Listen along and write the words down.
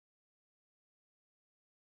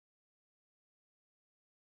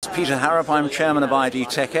Peter Harrop. I'm chairman of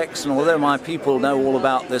IDTechEx, and although my people know all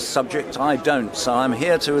about this subject, I don't. So I'm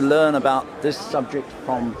here to learn about this subject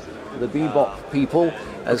from the BeBop people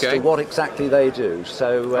as to what exactly they do.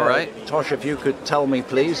 So, all right. Tosh, if you could tell me,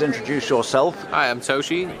 please, introduce yourself. Hi, I'm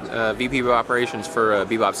Toshi, VP of Operations for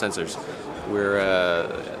BeBop Sensors. We're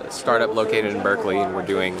a startup located in Berkeley, and we're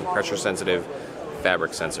doing pressure-sensitive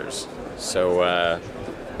fabric sensors. So,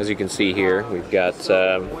 as you can see here, we've got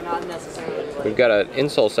an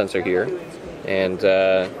insole sensor here, and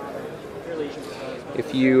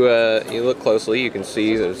if you look closely, you can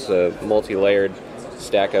see there's a multi-layered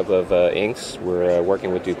stack up of inks. We're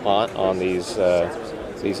working with DuPont on these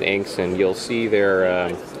inks, and you'll see there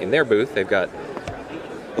in their booth they've got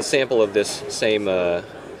a sample of this same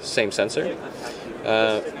sensor.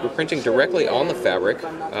 We're printing directly on the fabric,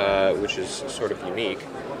 which is sort of unique.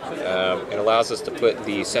 It allows us to put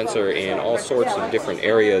the sensor in all sorts of different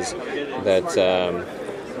areas that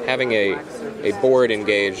having a board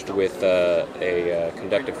engaged with a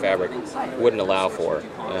conductive fabric wouldn't allow for.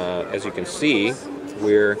 As you can see,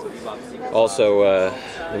 we're also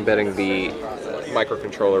embedding the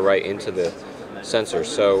microcontroller right into the sensor.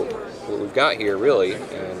 So what we've got here really,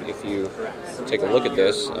 and if you take a look at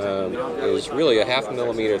this, is really a 0.5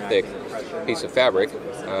 millimeter thick piece of fabric,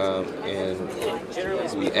 and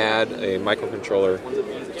we add a microcontroller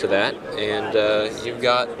to that, and you've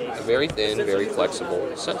got a very thin, very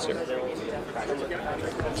flexible sensor.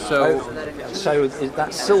 So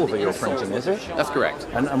that's silver you're printing, is it? That's correct.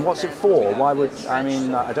 And what's it for? Why would, I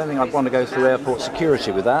mean, I don't think I'd want to go through airport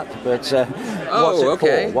security with that, but what's it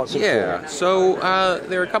for? What's it for? So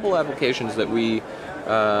there are a couple of applications that we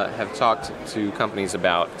have talked to companies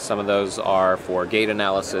about. Some of those are for gait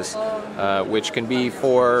analysis, which can be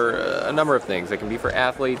for a number of things. They can be for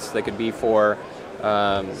athletes, they could be for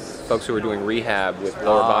folks who are doing rehab with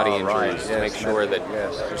lower body injuries, to make sure that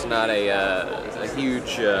there's not a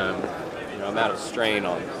huge amount of strain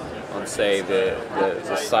on say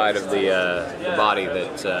the side of the body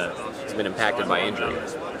that has been impacted by injury.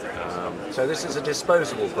 So this is a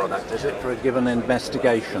disposable product, is it, for a given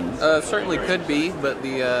investigation? Certainly could be, but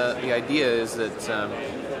the idea is that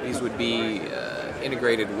these would be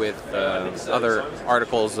integrated with other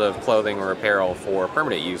articles of clothing or apparel for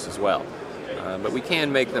permanent use as well. But we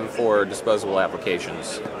can make them for disposable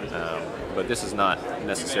applications, but this is not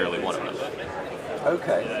necessarily one of them.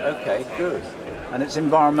 Okay, good. And it's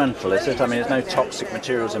environmental, is it? I mean, there's no toxic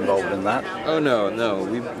materials involved in that? Oh no.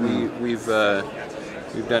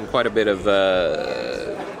 We've done quite a bit of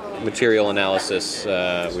material analysis.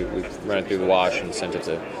 We've run it through the wash and sent it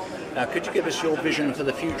to. Now, could you give us your vision for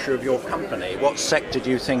the future of your company? What sector do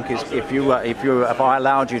you think is, if I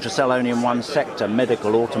allowed you to sell only in one sector,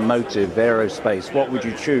 medical, automotive, aerospace, what would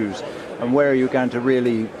you choose? And where are you going to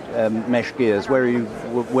really mesh gears?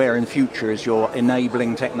 Where in future is your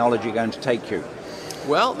enabling technology going to take you?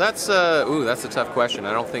 Well, that's a tough question.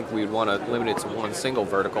 I don't think we'd want to limit it to one single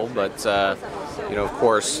vertical, but of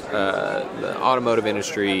course, the automotive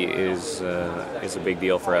industry is a big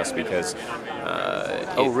deal for us because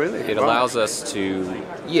it allows us to,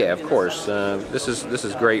 of course, this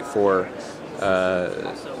is great for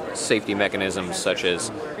safety mechanisms such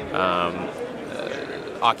as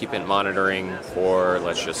occupant monitoring for,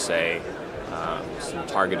 let's just say, some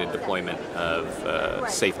targeted deployment of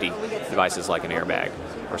safety devices like an airbag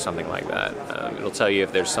or something like that. It'll tell you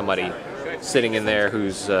if there's somebody sitting in there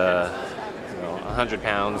who's 100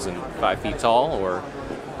 pounds and 5 feet tall, or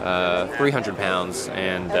 300 pounds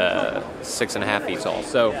and 6.5 feet tall.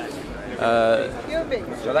 So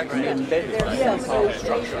that can be embedded in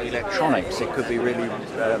structural electronics. It could be really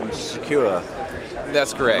secure.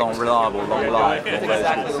 That's correct. Reliable, long life, all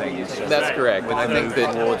those good things. That's correct. And I think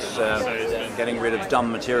that towards getting rid of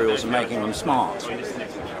dumb materials and making them smart.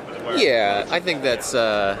 Yeah, I think that's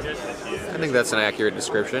an accurate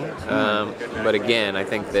description. But again, I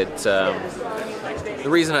think that the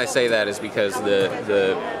reason I say that is because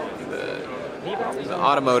the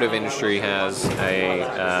automotive industry has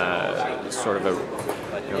a sort of a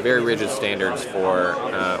very rigid standards for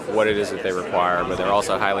what it is that they require, but they're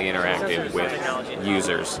also highly interactive with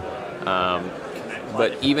users.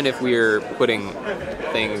 But even if we're putting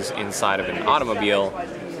things inside of an automobile,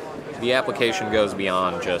 the application goes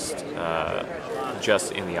beyond just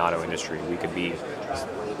in the auto industry. We could be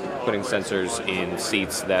putting sensors in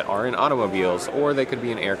seats that are in automobiles, or they could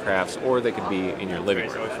be in aircrafts, or they could be in your living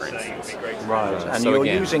room, for instance. Right, and so you're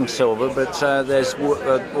using silver, but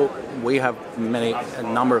we have a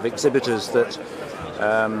number of exhibitors that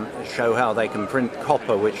show how they can print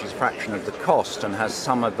copper, which is a fraction of the cost and has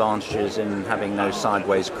some advantages in having no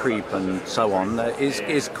sideways creep and so on.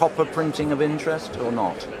 Is copper printing of interest or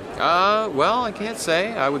not? Well, I can't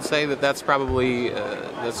say. I would say that that's probably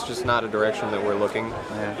that's just not a direction that we're looking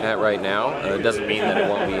at right now. It doesn't mean that it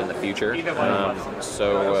won't be in the future.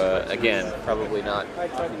 So again, probably not.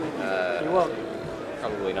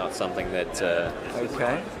 Probably not something that.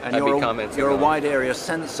 Okay. And you're a wide area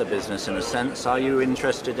sensor business in a sense. Are you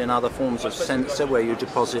interested in other forms of sensor where you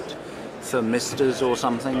deposit thermistors or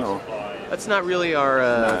something, or? That's not really our.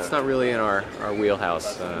 It's not really in our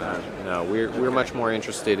wheelhouse. No, we're much more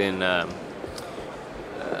interested in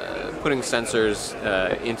putting sensors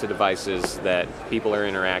into devices that people are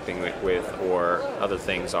interacting with, or other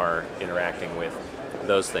things are interacting with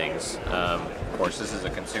those things. Of course, this is a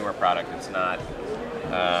consumer product. It's not.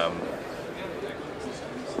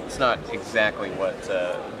 It's not exactly what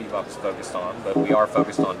BeBop is focused on, but we are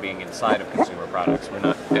focused on being inside of consumer products. We're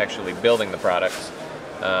not actually building the products.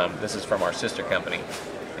 This is from our sister company,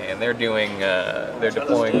 and they're doing, they're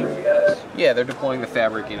deploying the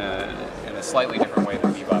fabric in a slightly different way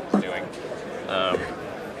than BeBop is doing.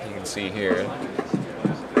 You can see here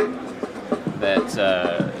that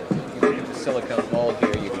the silicone mold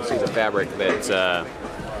here. You can see the fabric that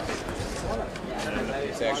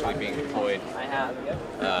it's actually being deployed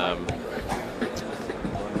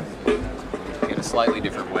in a slightly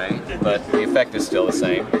different way, but the effect is still the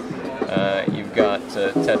same. You've got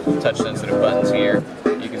touch-sensitive buttons here.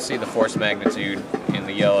 You can see the force magnitude in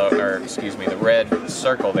the yellow, or excuse me, the red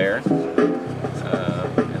circle there. And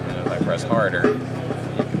then if I press harder,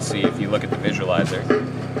 you can see if you look at the visualizer,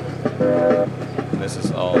 this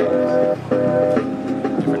is all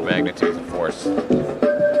different magnitudes of force.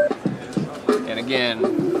 And again,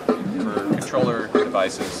 for controller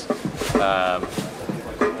devices,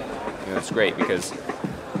 it's great because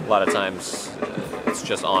a lot of times it's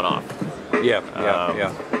just on-off.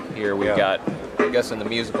 Here we've got, I guess in the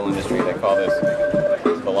musical industry they call this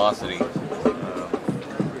velocity,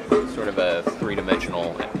 sort of a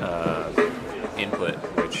three-dimensional input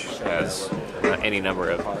which has any number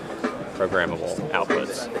of programmable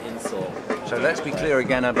outputs. So let's be clear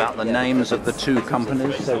again about the names of the two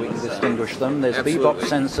companies so we can distinguish them. There's BeBop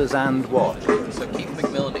Sensors and what? So Keith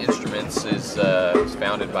McMillan Instruments is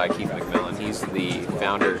founded by Keith McMillan. He's the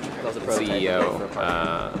founder and CEO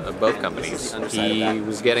of both companies. He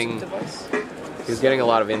was getting a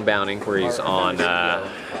lot of inbound inquiries on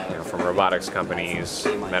from robotics companies,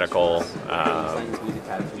 medical,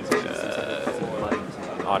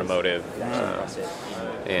 automotive,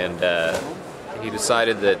 and he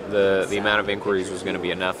decided that the amount of inquiries was going to be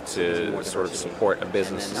enough to sort of support a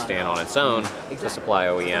business to stand on its own to supply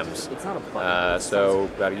OEMs. So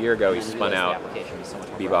about a year ago, he spun out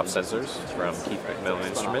BeBop Sensors from Keith McMillan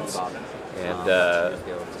Instruments, and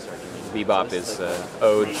BeBop is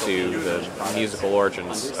ode to the musical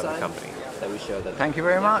origins of the company. Thank you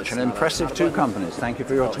very much. An impressive two companies. Thank you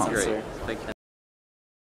for your time. Great. Thank you.